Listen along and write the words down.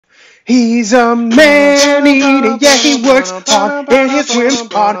He's a man-eater, yeah, he works hard, and he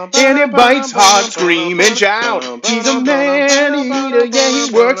swims hard, and he bites hard, scream and shout. He's a man-eater, yeah,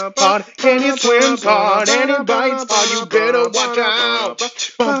 he works hard, and he swims hard, and he bites hard, you better watch out.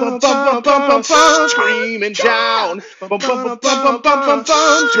 Bum, bum, bum, bum, bum, bum, bum, scream and shout. Bum, bum, bum, bum, bum, bum,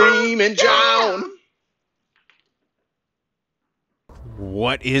 bum, scream and shout.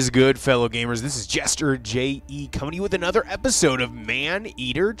 What is good, fellow gamers? This is JesterJE coming to you with another episode of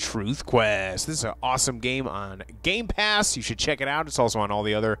Maneater Truth Quest. This is an awesome game on Game Pass. You should check it out. It's also on all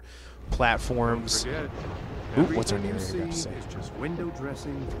the other platforms. Ooh, what's our narrator got to say? It's just window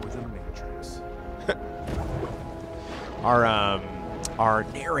dressing for the Matrix. Our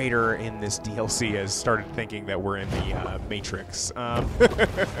narrator in this DLC has started thinking that we're in the Matrix.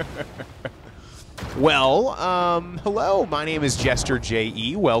 Well, hello, my name is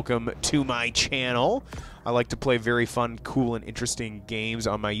JesterJE. Welcome to my channel. I like to play very fun, cool, and interesting games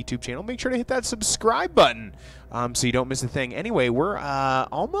on my YouTube channel. Make sure to hit that subscribe button so you don't miss a thing. Anyway, we're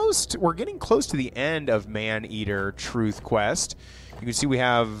getting close to the end of Maneater Truth Quest. You can see we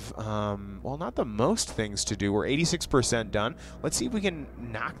have, well, not the most things to do. We're 86% done. Let's see if we can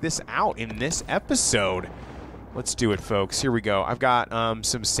knock this out in this episode. Let's do it, folks. Here we go. I've got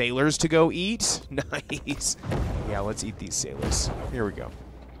some sailors to go eat. Nice. Yeah, let's eat these sailors. Here we go.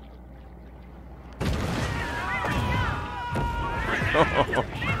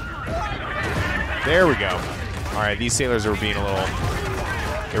 There we go. All right, these sailors are being a little...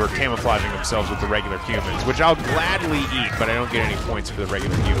 They were camouflaging themselves with the regular humans, which I'll gladly eat, but I don't get any points for the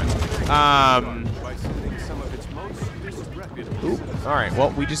regular humans. Ooh, all right,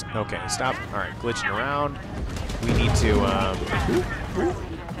 well, we just... Okay, stop. All right, glitching around. We need to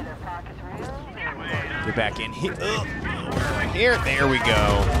get back in here. Here, there we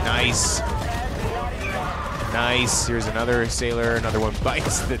go. Nice. Nice. Here's another sailor. Another one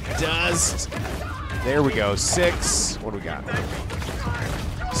bites the dust. There we go. 6. What do we got?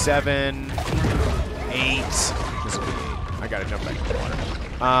 7, 8. This will be 8. I gotta jump back in the water.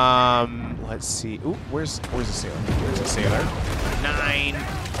 Let's see. Ooh, where's a sailor? There's a sailor. 9.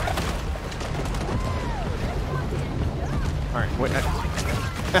 All right, what?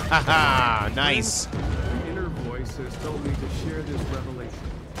 Nice. The inner voice has told me to share this revelation.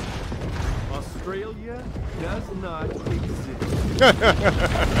 Australia does not exist.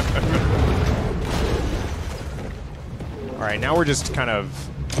 All right, now we're just kind of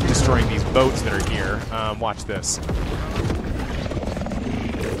destroying these boats that are here. Watch this.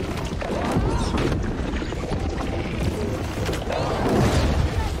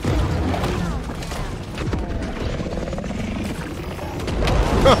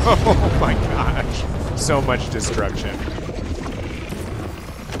 Oh my gosh. So much destruction.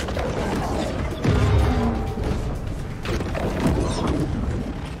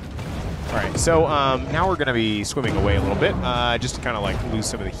 Alright, so now we're going to be swimming away a little bit, just to kind of like lose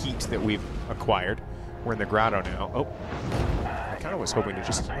some of the heat that we've acquired. We're in the grotto now. Oh, I kind of was hoping to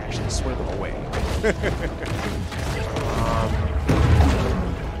just actually swim away. Got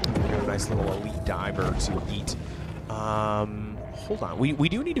a nice little elite diver to eat. Hold on. We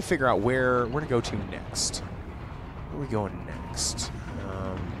do need to figure out where to go to next. Where are we going next?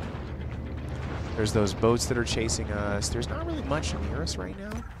 There's those boats that are chasing us. There's not really much near us right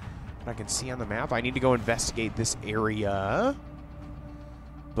now that I can see on the map. I need to go investigate this area.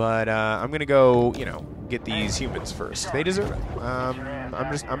 But I'm going to go, you know, get these humans first. They deserve it.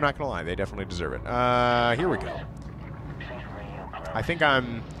 I'm not going to lie. They definitely deserve it. Here we go. I think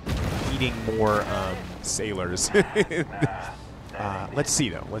I'm eating more sailors. Let's see,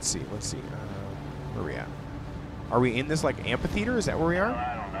 though. Let's see. Where are we at? Are we in this, like, amphitheater? Is that where we are?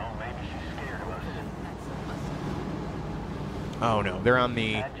 Oh, no. They're on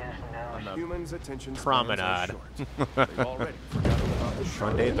the promenade.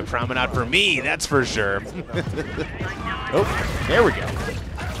 Fun day at the promenade for me, that's for sure. Oh, there we go.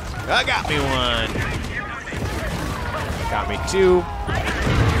 I got me one. Got me 2.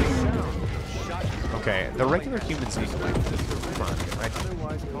 Okay, the regular humans need to like front, right?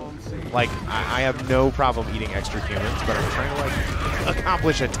 Like, I have no problem eating extra humans, but I'm trying to like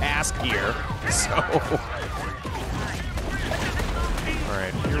accomplish a task here. So, all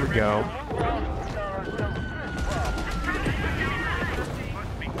right, here we go.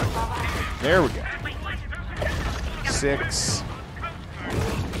 There we go. 6.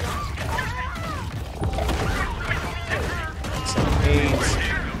 8.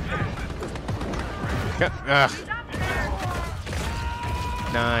 Ugh.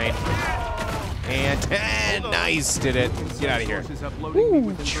 9 and 10. Nice, did it. Get out of here.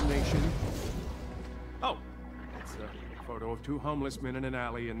 Woo. Oh, it's a photo photo of two homeless men in an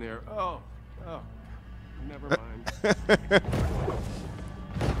alley in there. Oh, never mind.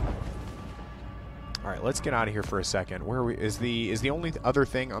 All right, let's get out of here for a second. Where are we? Is the only other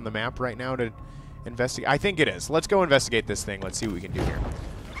thing on the map right now to investigate? I think it is. Let's go investigate this thing. Let's see what we can do here.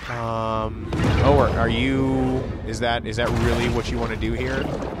 Are you? Is that really what you want to do here?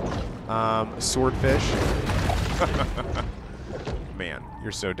 Swordfish. Man,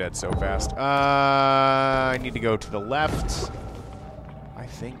 you're so dead so fast. I need to go to the left. I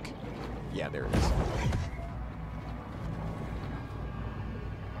think. Yeah, there it is.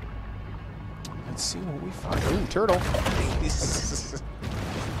 Let's see what we find. Ooh, turtle.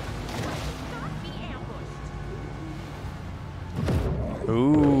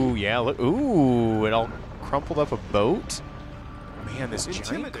 Ooh, yeah, look. Ooh, it all crumpled up a boat. Man, this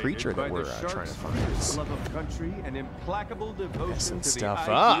giant creature that we're trying to find is love of country and implacable devotion messing to the stuff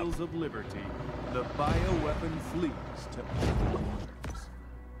ideals up. of liberty. The bioweapon flees to all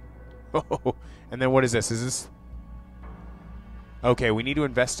waters. Oh, and then what is this? Is this... Okay, we need to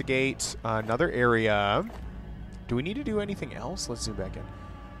investigate another area. Do we need to do anything else? Let's zoom back in.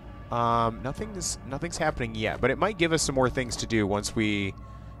 Nothing's happening yet, but it might give us some more things to do once we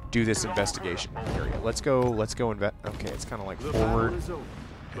do this investigation area. Let's go okay, it's kind of like forward and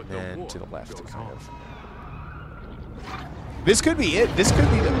then to the left, kind of. This could be it. This could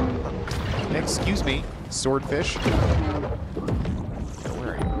be the... excuse me, swordfish.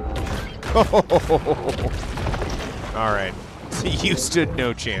 Where are you? All right. You stood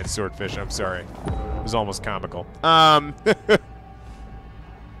no chance, swordfish. I'm sorry. It was almost comical.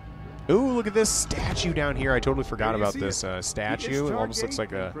 Ooh, look at this statue down here. I totally forgot about this statue. It almost looks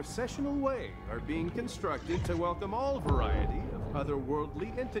like a processional way are being constructed to welcome all variety of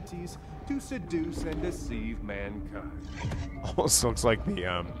otherworldly entities to seduce and deceive mankind. Almost looks like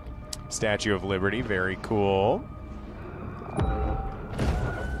the Statue of Liberty. Very cool.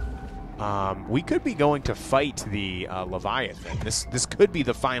 We could be going to fight the Leviathan. This could be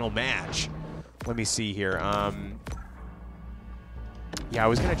the final match. Let me see here. Yeah, I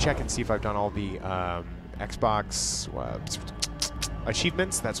was gonna check and see if I've done all the Xbox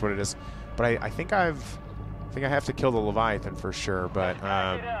achievements. That's what it is. But I think I have to kill the Leviathan for sure. But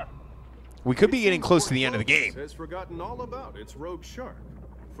we could be getting close to the end of the game. Has forgotten all about its rogue shark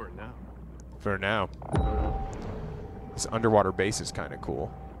for now. For now, this underwater base is kind of cool.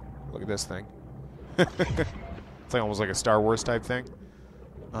 Look at this thing. It's like almost like a Star Wars type thing.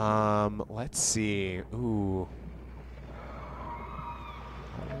 Let's see. Ooh.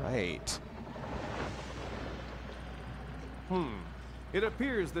 Right. It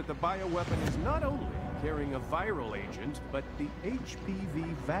appears that the bioweapon is not only carrying a viral agent, but the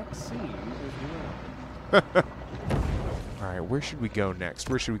HPV vaccine as well. All right, where should we go next?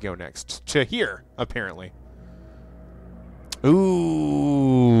 Where should we go next? To here, apparently.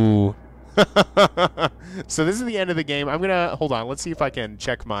 Ooh. So this is the end of the game. I'm gonna hold on. Let's see if I can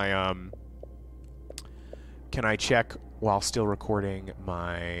check my Can I check while still recording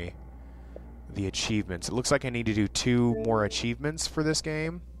the achievements? It looks like I need to do 2 more achievements for this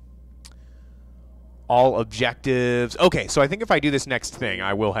game. All objectives. Okay, so I think if I do this next thing,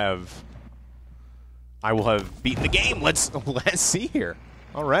 I will have beaten the game. Let's see here.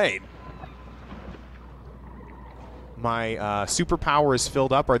 All right. My superpower is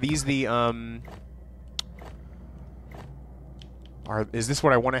filled up. Are these the is this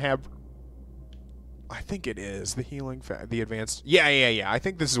what I want to have? I think it is the healing, the advanced. Yeah. I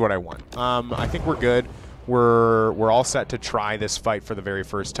think this is what I want. I think we're good. We're all set to try this fight for the very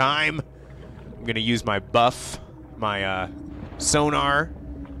first time. I'm gonna use my buff, my sonar.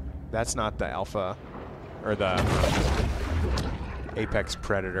 That's not the alpha, or the apex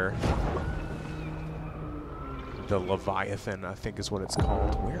predator. The Leviathan, I think, is what it's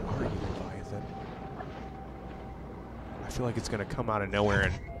called. Where are you, Leviathan? I feel like it's gonna come out of nowhere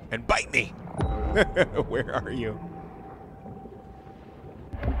and bite me. Where are you?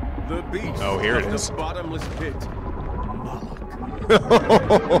 The beast. Oh, here it is. The bottomless pit.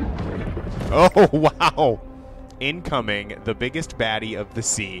 Oh, wow. Incoming, the biggest baddie of the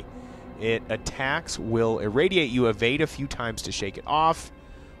sea. It attacks, will irradiate you, evade a few times to shake it off.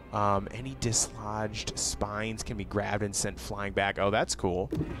 Any dislodged spines can be grabbed and sent flying back. Oh, that's cool.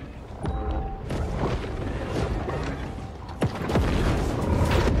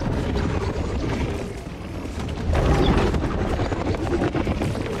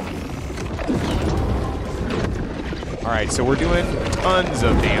 All right, so we're doing tons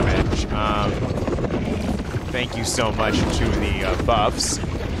of damage. Thank you so much to the buffs.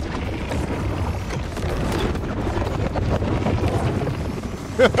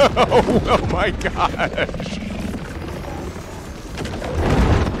 Oh my gosh.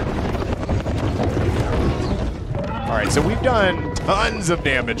 right, so we've done tons of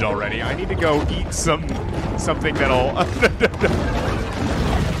damage already. I need to go eat something that'll...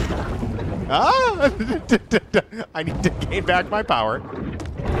 ah! I need to gain back my power.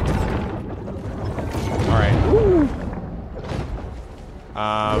 All right. Woo.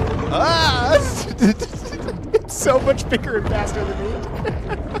 It's so much bigger and faster than me.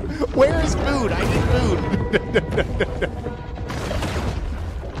 Where is food? I need food.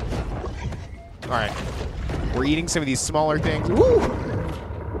 All right. We're eating some of these smaller things. Woo.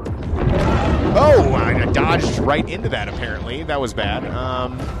 Oh, I dodged right into that, apparently. That was bad. All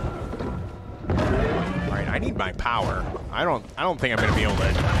right, I need my power. I don't think I'm going to be able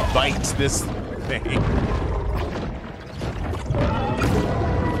to bite this thing.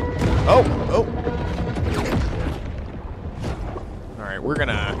 Oh. All right, we're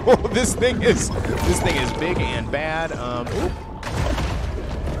gonna. Oh, this thing is big and bad.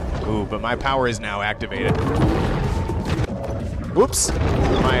 Ooh, but my power is now activated. Whoops.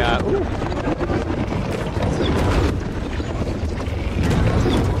 My ooh.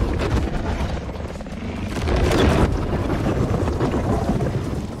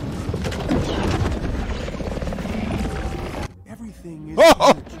 Everything is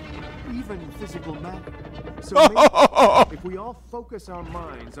energy, even physical matter. So maybe if we all focus our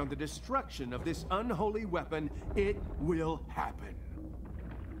minds on the destruction of this unholy weapon, it will happen.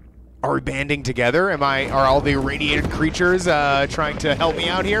 Are we banding together? Are all the irradiated creatures trying to help me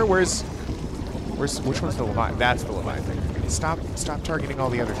out here? Which one's the Leviathan? That's the Leviathan. Stop targeting all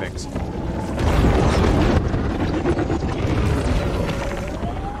the other things.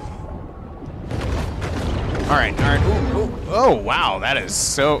 All right. Ooh. Oh, wow, that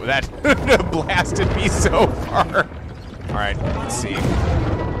blasted me so far. All right, let's see.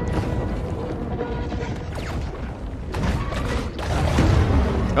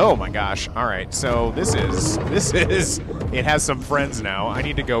 Oh my gosh. All right. So this is it has some friends now. I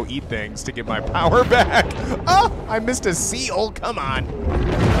need to go eat things to get my power back. Oh, I missed a seal. Come on.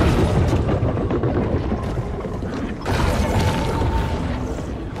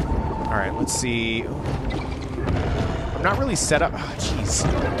 All right, let's see. I'm not really set up. Oh, jeez.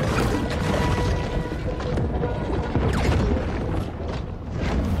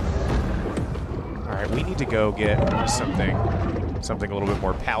 All right, we need to go get something a little bit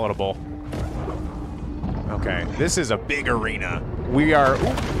more palatable. Okay, this is a big arena. We are,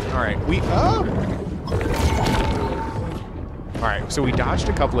 all right, all right, so we dodged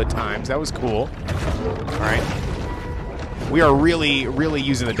a couple of times. That was cool. All right. We are really, really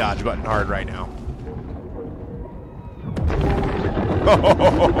using the dodge button hard right now.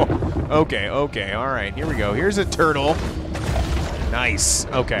 Okay, all right, here we go. Here's a turtle. Nice,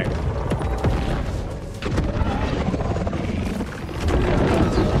 okay.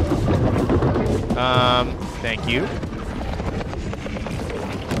 Thank you.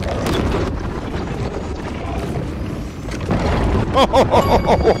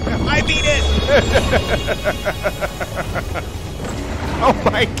 Oh, I beat it! Oh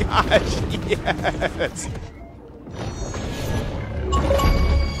my gosh, yes!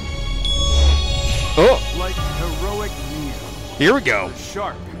 Oh! Like heroic Neo, Here we go. the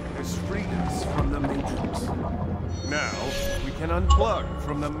shark has freed us from the Matrix. Now, we can unplug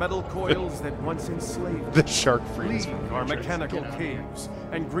from the metal coils that once enslaved us. The shark freeze. Leave our mechanical caves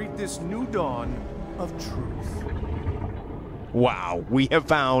and greet this new dawn of truth. Wow, we have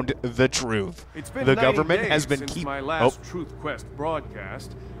found the truth. It's been the 90 government days has been since keeping my last Truth Quest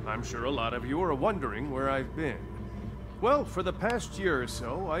broadcast. I'm sure a lot of you are wondering where I've been. Well, for the past year or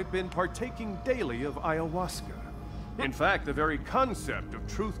so, I've been partaking daily of ayahuasca. In fact, the very concept of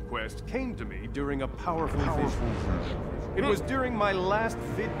Truth Quest came to me during a powerful vision. It was during my last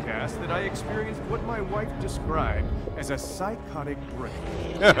vidcast that I experienced what my wife described as a psychotic break.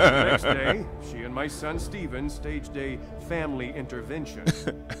 The next day, she and my son Steven staged a family intervention.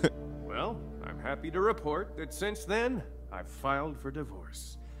 Well, I'm happy to report that since then, I've filed for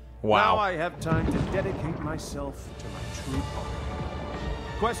divorce. Wow. Now I have time to dedicate myself to my true calling.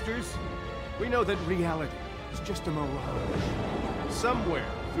 Questers, we know that reality is just a mirage. Somewhere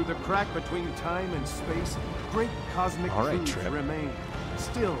through the crack between time and space, great cosmic truths remain,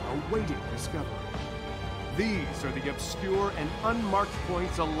 still awaiting discovery. These are the obscure and unmarked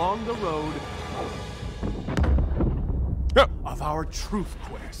points along the road of our Truth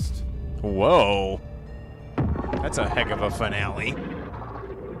Quest. Whoa. That's a heck of a finale.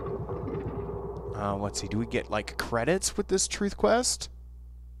 Let's see, do we get, like, credits with this Truth Quest?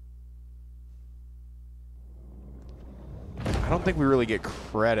 I don't think we really get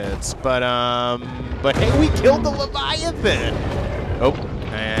credits, but hey, we killed the Leviathan! Oh,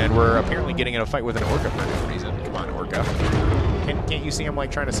 And we're apparently getting in a fight with an orca for no reason. Come on, orca. Can't you see I'm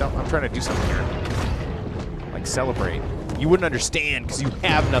like trying to I'm trying to do something here. Like celebrate. You wouldn't understand because you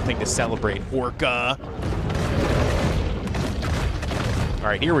have nothing to celebrate, orca. All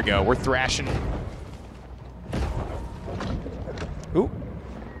right, here we go. We're thrashing. Ooh.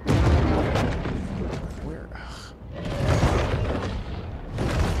 Where?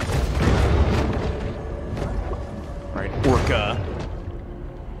 All right, orca.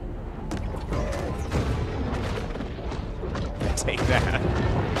 Take that.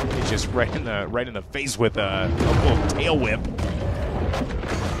 It's just right in the face with a little tail whip.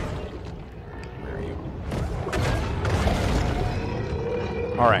 Where are you?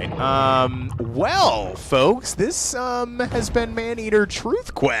 All right. Well, folks, this has been Maneater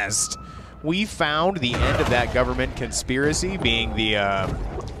Truth Quest. We found the end of that government conspiracy, being the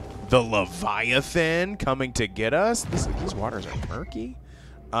Leviathan coming to get us. These waters are murky.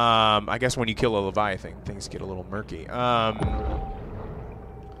 I guess when you kill a Leviathan, things get a little murky.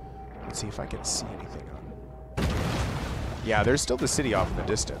 Let's see if I can see anything on. Yeah, there's still the city off in the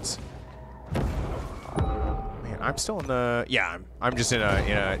distance. Man, I'm still in the. Yeah, I'm just in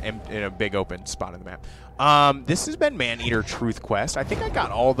a big open spot on the map. This has been Maneater Truth Quest. I think I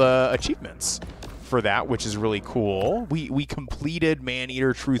got all the achievements for that, which is really cool. We completed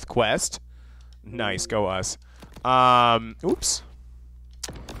Maneater Truth Quest. Nice, go us. Oops.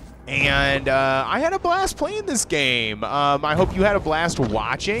 And I had a blast playing this game. I hope you had a blast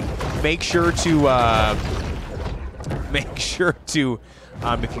watching. Make sure to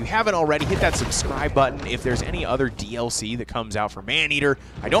if you haven't already, hit that subscribe button. If there's any other DLC that comes out for Maneater,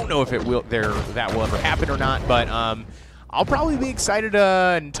 I don't know if that will ever happen or not, but I'll probably be excited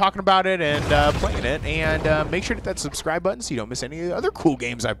and talking about it and playing it. And make sure to hit that subscribe button so you don't miss any of the other cool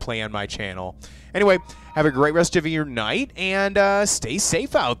games I play on my channel. Anyway, have a great rest of your night, and stay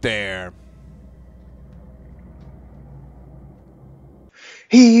safe out there.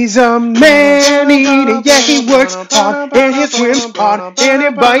 He's a man-eater, yeah, he works hard, and he swims hard, and he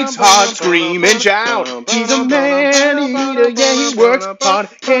bites hard, scream and shout. He's a man-eater, yeah, he works hard,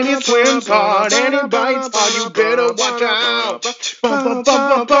 and he swims hard, and he bites hard, you better watch out. Bum, bum, bum,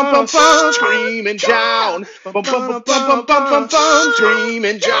 bum, bum, bum, bum, scream and shout. Bum, bum, bum, bum, bum, bum, bum, scream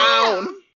and shout.